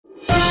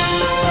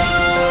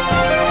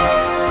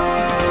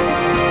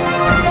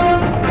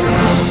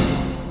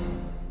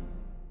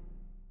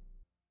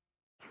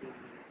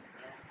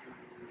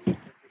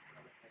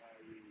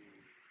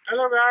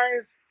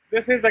guys,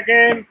 this is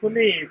again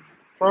Puneet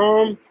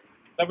from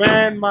the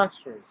Van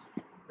Masters.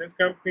 This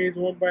company is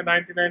owned by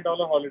 $99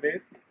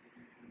 Holidays.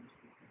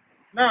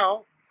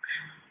 Now,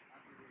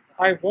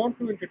 I want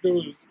to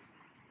introduce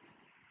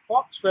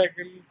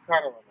Volkswagen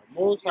Caravelle,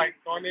 most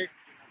iconic,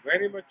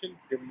 very much in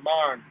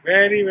demand,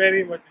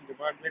 very much in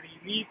demand, very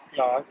elite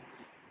class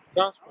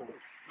transport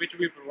which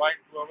we provide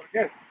to our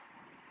guests.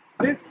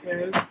 This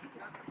is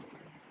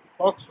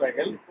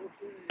Volkswagen,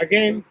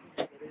 again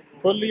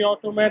fully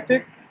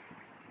automatic,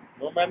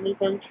 no manual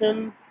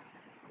function,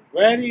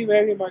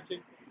 very much in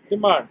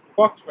demand.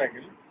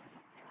 Volkswagen.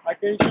 I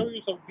can show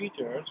you some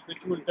features which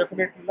you will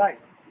definitely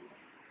like.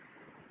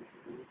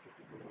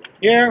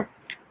 Here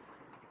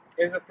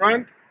is the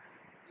front,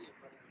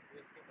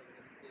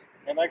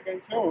 and I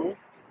can show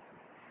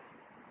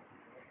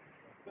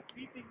the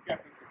seating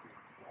capacity.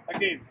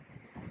 Again,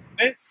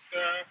 this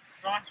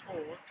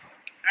transport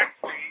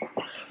actually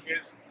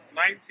is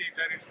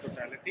 9-seater in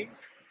totality,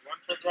 one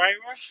for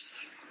driver,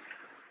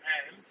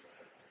 and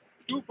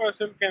two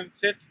person can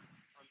sit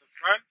on the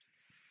front.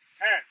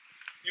 And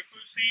if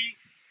you see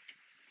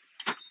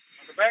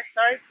on the back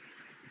side,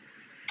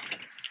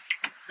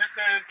 this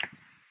is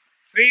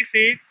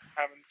 3-seat.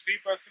 Having 3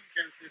 person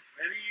can sit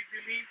very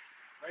easily,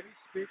 very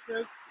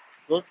spacious,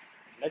 good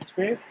leg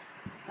space.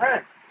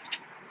 And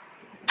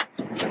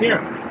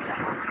here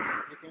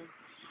you can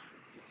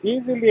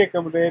easily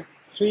accommodate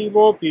 3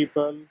 more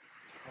people on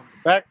the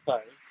back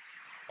side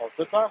of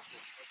the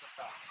transport.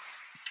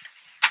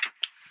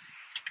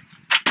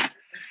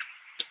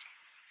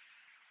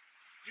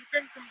 You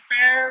can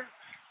compare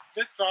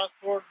this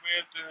transport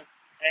with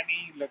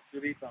any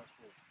luxury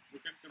transport. You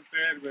can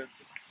compare with,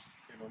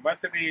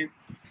 Mercedes.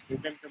 You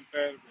can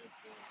compare with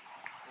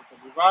the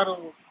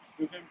Vivaro.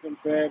 You can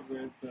compare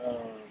with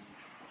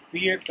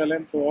Fiat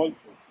Talento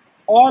also.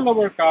 All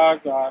our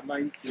cars are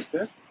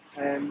 9-seater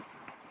and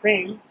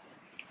same.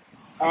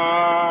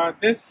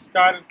 This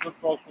car is good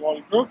for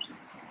small groups,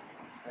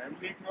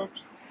 family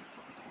groups,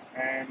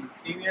 and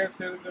senior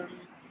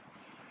citizens.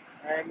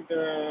 And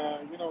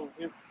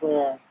if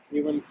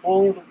even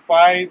 4 to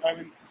 5,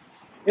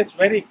 it's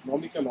very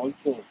economical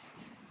also.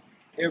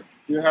 If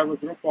you have a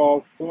group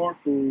of 4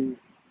 to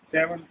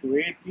 7 to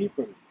 8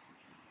 people,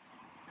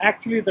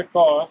 actually the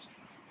cost,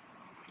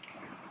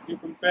 you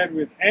compare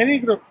with any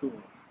group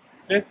tour,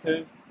 this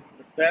is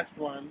the best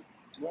one,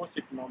 most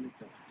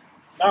economical.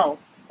 Now,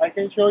 I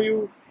can show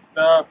you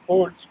the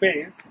hold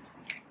space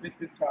which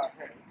this car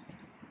has.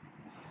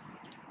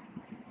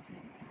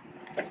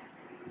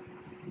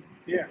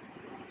 Here.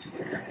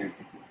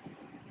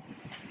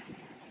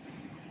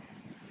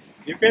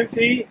 You can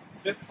see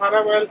this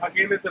Caravelle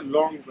again is a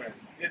long van.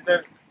 It's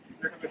a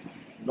little bit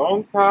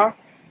long car,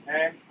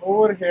 and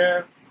over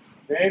here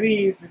very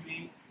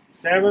easily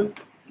 7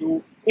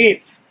 to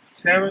 8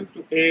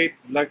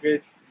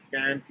 luggage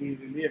can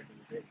easily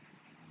accommodate.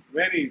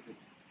 Very easily.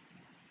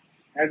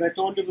 As I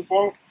told you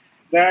before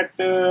that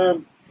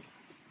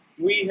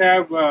we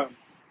have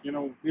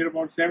we're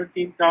about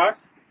 17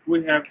 cars.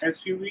 We have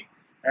SUV,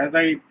 as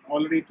I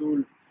already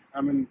told,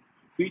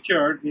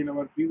 featured in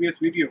our previous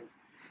video.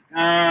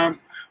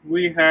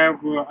 We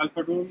have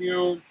Alfa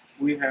Romeo,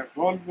 we have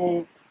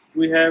Volvo,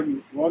 we have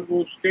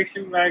Volvo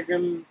station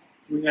wagon,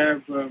 we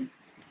have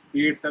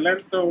Fiat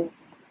Talento,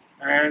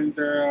 and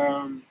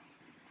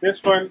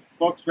this one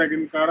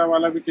Volkswagen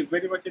Caravelle, which is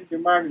very much in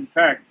demand. In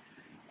fact,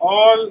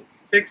 all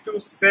 6 to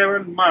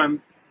 7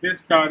 months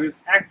this car is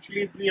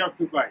actually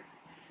preoccupied,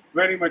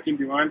 very much in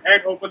demand.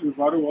 And Opel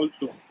Vivaro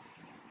also.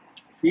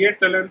 Fiat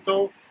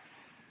Talento,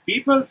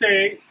 people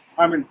say,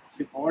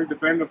 it all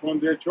depends upon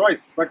their choice.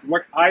 But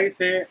what I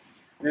say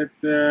that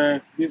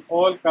these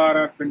all cars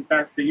are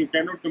fantastic. You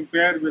cannot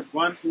compare with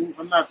one to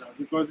another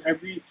because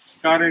every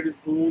car has its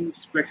own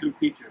special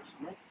features.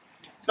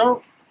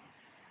 So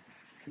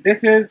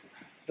this is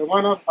the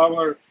one of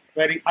our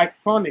very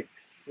iconic,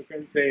 you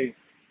can say,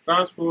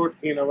 transport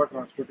in our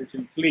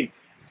transportation fleet.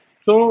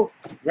 So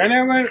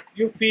whenever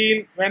you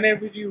feel,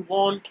 whenever you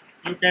want,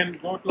 you can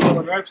go to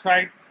our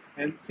website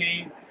and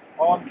see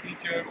all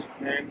features,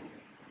 and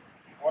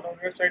on our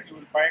website you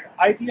will find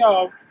idea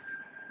of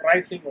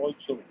pricing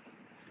also.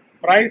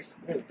 Price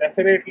is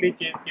definitely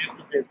change case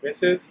to case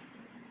basis,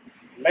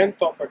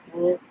 length of a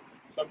tour,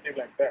 something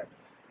like that.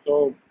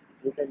 So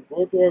you can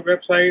go to our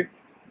website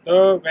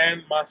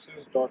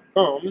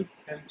thevanmasters.com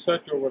and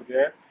search over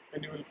there,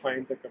 and you will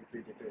find the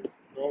complete details.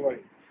 No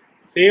worry.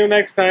 See you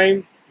next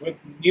time with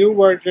new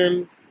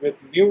version, with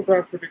new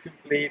transportation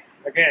fleet.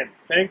 Again,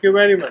 thank you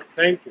very much.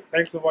 Thank you.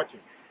 Thanks for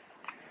watching.